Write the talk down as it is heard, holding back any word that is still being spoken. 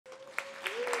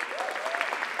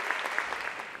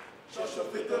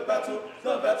fight the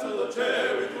battle of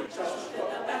Jericho. Joshua,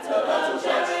 the battle of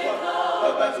Jericho,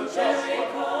 the battle of Jericho,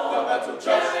 the battle of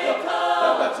Jericho, the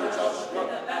battle of Joshua,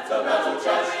 the battle of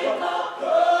Jericho.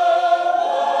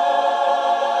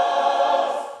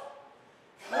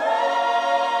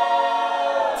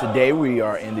 Today we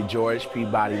are in the George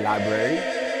Peabody Library.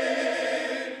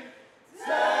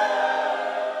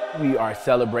 We are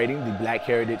celebrating the Black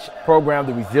Heritage Program,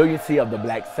 the resiliency of the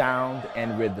Black sound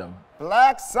and rhythm.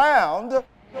 Black sound and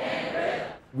rhythm.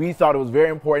 We thought it was very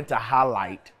important to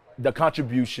highlight the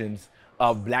contributions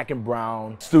of Black and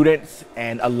Brown students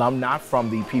and alumni from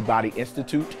the Peabody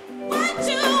Institute.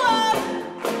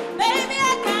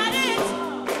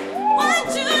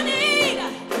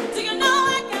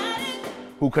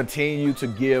 Who continue to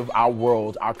give our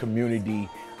world, our community,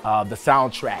 the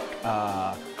soundtrack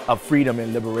of freedom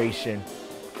and liberation.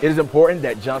 It is important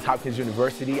that Johns Hopkins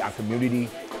University, our community,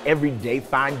 every day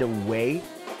find a way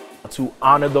to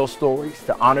honor those stories,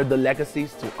 to honor the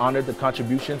legacies, to honor the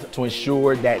contributions, to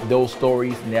ensure that those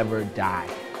stories never die.